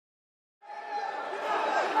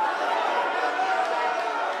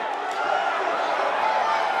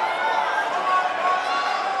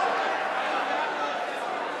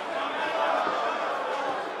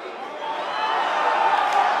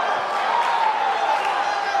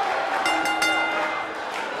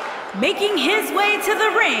Making his way to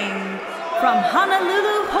the ring from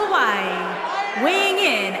Honolulu, Hawaii, weighing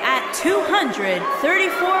in at 234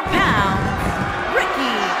 pounds,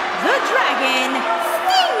 Ricky the Dragon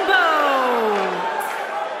Steamboat.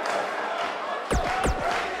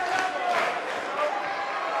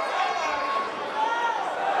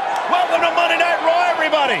 Welcome to Monday Night Raw,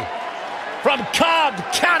 everybody, from Cobb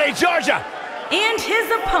County, Georgia. And his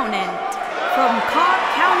opponent from Cobb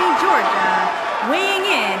County, Georgia, weighing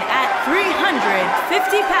in at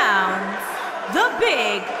 350 pounds, the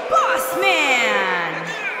Big Bossman.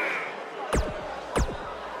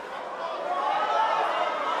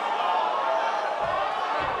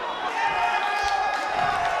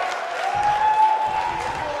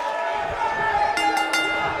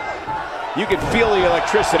 You can feel the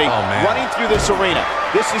electricity running through this arena.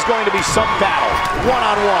 This is going to be some battle.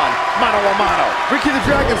 One-on-one, mano-a-mano. Ricky the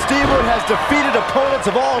Dragon Steamboat has defeated opponents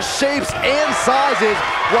of all shapes and sizes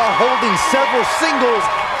while holding several singles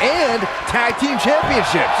and tag team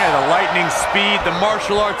championships. Yeah, the lightning speed, the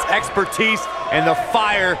martial arts expertise, and the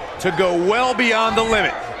fire to go well beyond the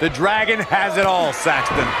limit. The Dragon has it all,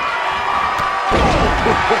 Saxton.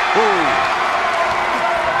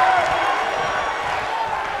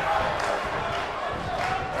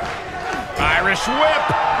 Irish whip.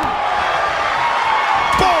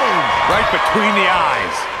 Boom! Right between the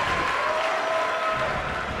eyes.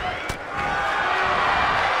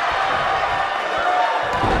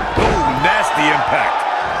 Ooh, nasty impact.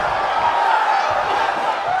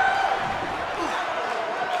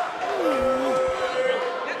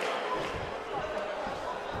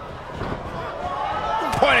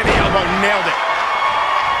 Point of the elbow, nailed it.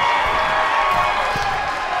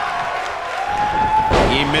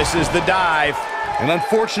 He misses the dive. And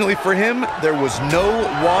unfortunately for him, there was no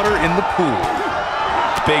water in the pool.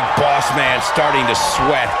 Big Boss Man starting to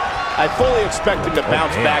sweat. I fully expect him to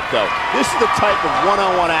bounce back, though. This is the type of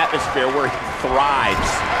one-on-one atmosphere where he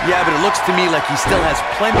thrives. Yeah, but it looks to me like he still has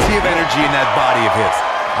plenty of energy in that body of his.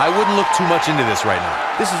 I wouldn't look too much into this right now.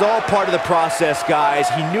 This is all part of the process,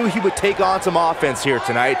 guys. He knew he would take on some offense here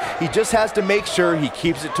tonight. He just has to make sure he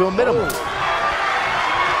keeps it to a minimum.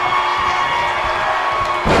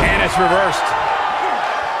 And it's reversed.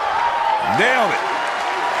 Nailed it.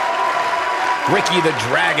 Ricky the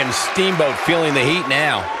Dragon Steamboat feeling the heat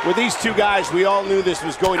now. With these two guys, we all knew this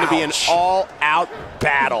was going to be an all-out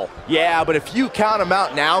battle. Yeah, but if you count him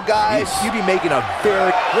out now, guys, you'd be making a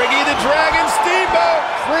very... Ricky the Dragon Steamboat!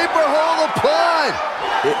 Creeper hole applied!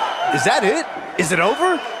 Is that it? Is it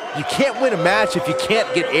over? You can't win a match if you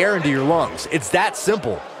can't get air into your lungs. It's that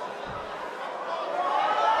simple.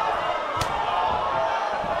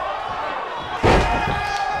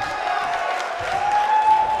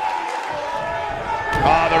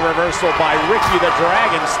 Oh, the reversal by Ricky the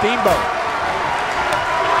Dragon Steamboat.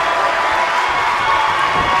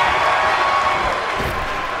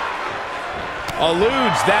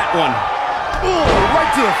 Eludes that one. Ooh,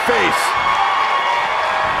 right to the face.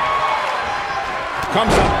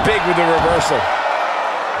 Comes up big with the reversal.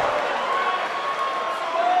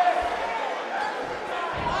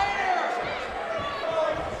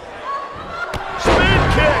 Spin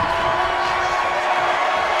kick.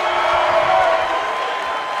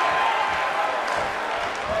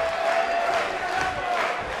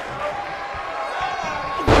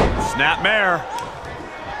 Snapmare.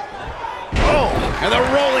 Oh, and the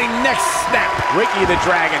rolling neck snap. Ricky the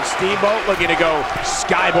Dragon Steamboat looking to go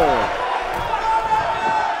skyboard.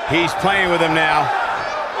 He's playing with him now.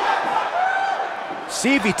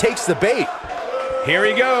 See if he takes the bait. Here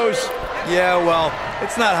he goes. Yeah, well,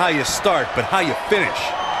 it's not how you start, but how you finish.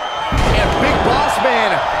 And Big Boss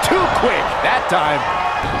Man, too quick that time.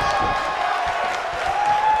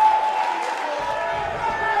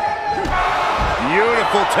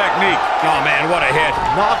 Beautiful technique. Oh, man, what a hit.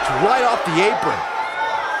 Knocked right off the apron.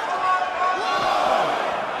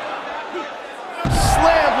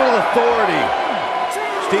 Slammed with authority.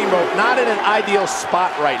 Steamboat not in an ideal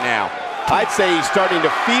spot right now. I'd say he's starting to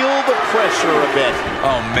feel the pressure a bit.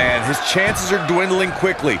 Oh, man, his chances are dwindling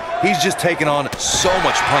quickly. He's just taking on so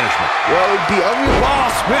much punishment. Well, it'd be unreal.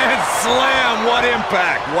 Bossman slam, what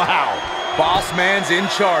impact. Wow. Bossman's in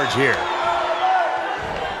charge here.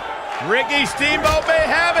 Ricky Steamboat may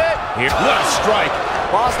have it. Here, what a strike.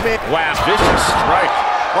 Bossman. Wow, vicious strike.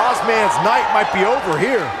 Bossman's night might be over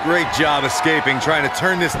here. Great job escaping, trying to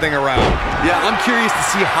turn this thing around. Yeah, I'm curious to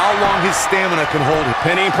see how long his stamina can hold it.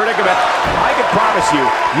 Pinning predicament. I can promise you,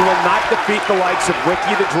 you will not defeat the likes of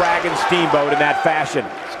Ricky the Dragon Steamboat in that fashion.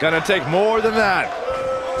 It's gonna take more than that.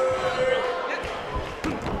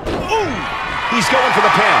 Ooh! He's going for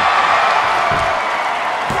the pin.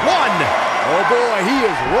 One. Oh boy, he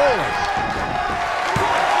is rolling.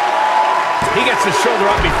 He gets the shoulder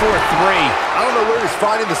up before 3. I don't know where he's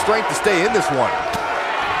finding the strength to stay in this one.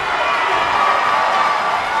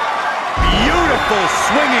 Beautiful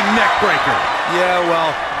swinging neck breaker. Yeah,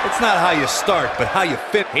 well, it's not how you start, but how you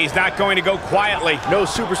fit. He's not going to go quietly. No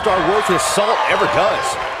superstar worth his salt ever does.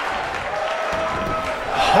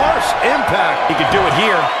 Harsh impact. He could do it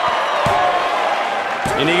here.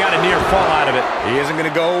 And he got a near fall out of it. He isn't going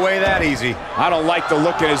to go away that easy. I don't like the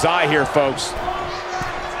look in his eye here, folks.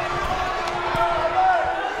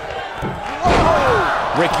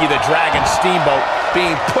 Ricky the Dragon Steamboat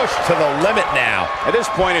being pushed to the limit now. At this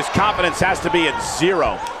point, his confidence has to be at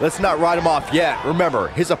 0. Let's not write him off yet. Remember,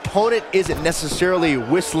 his opponent isn't necessarily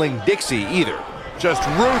whistling Dixie either. Just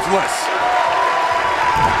ruthless.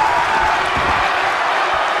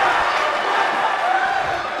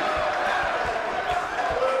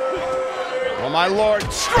 Oh, my Lord.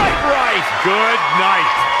 Strike right. Good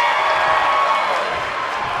night.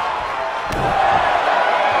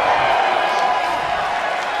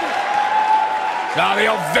 Now the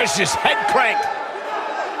old vicious head crank.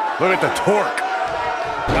 Look at the torque.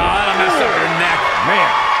 Oh, that'll mess up your neck.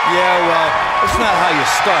 Man. Yeah, well, it's not how you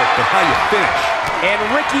start, but how you finish. And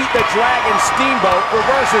Ricky the Dragon Steamboat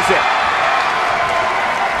reverses it.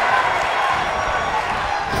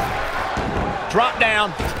 Drop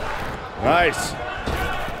down. Nice.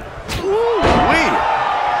 Woo-wee.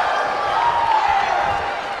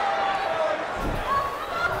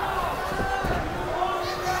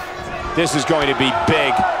 This is going to be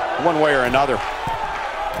big, one way or another.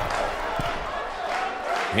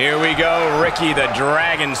 Here we go. Ricky the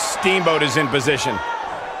Dragon Steamboat is in position.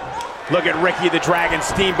 Look at Ricky the Dragon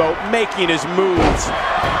Steamboat making his moves.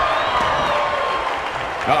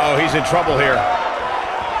 Uh-oh, he's in trouble here.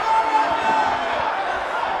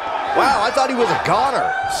 Wow, I thought he was a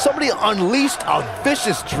goner. Somebody unleashed a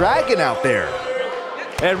vicious dragon out there.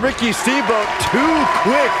 And Ricky Steamboat too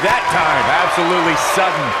quick that time. Absolutely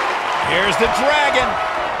sudden. Here's the Dragon.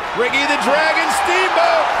 Ricky the Dragon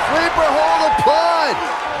Steamboat. Sleeper hold applied.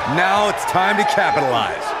 Now it's time to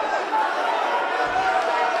capitalize.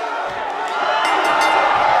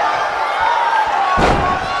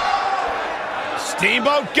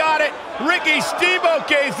 Steamboat got it. Ricky Steamboat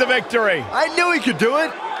gains the victory. I knew he could do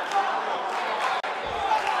it.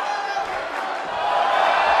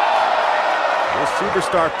 This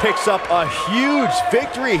superstar picks up a huge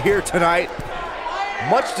victory here tonight.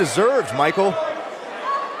 Much deserved, Michael.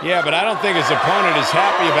 Yeah, but I don't think his opponent is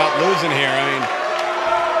happy about losing here. I mean,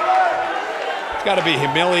 he's got to be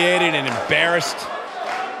humiliated and embarrassed.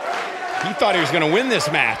 He thought he was going to win this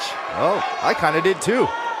match. Oh, I kind of did too.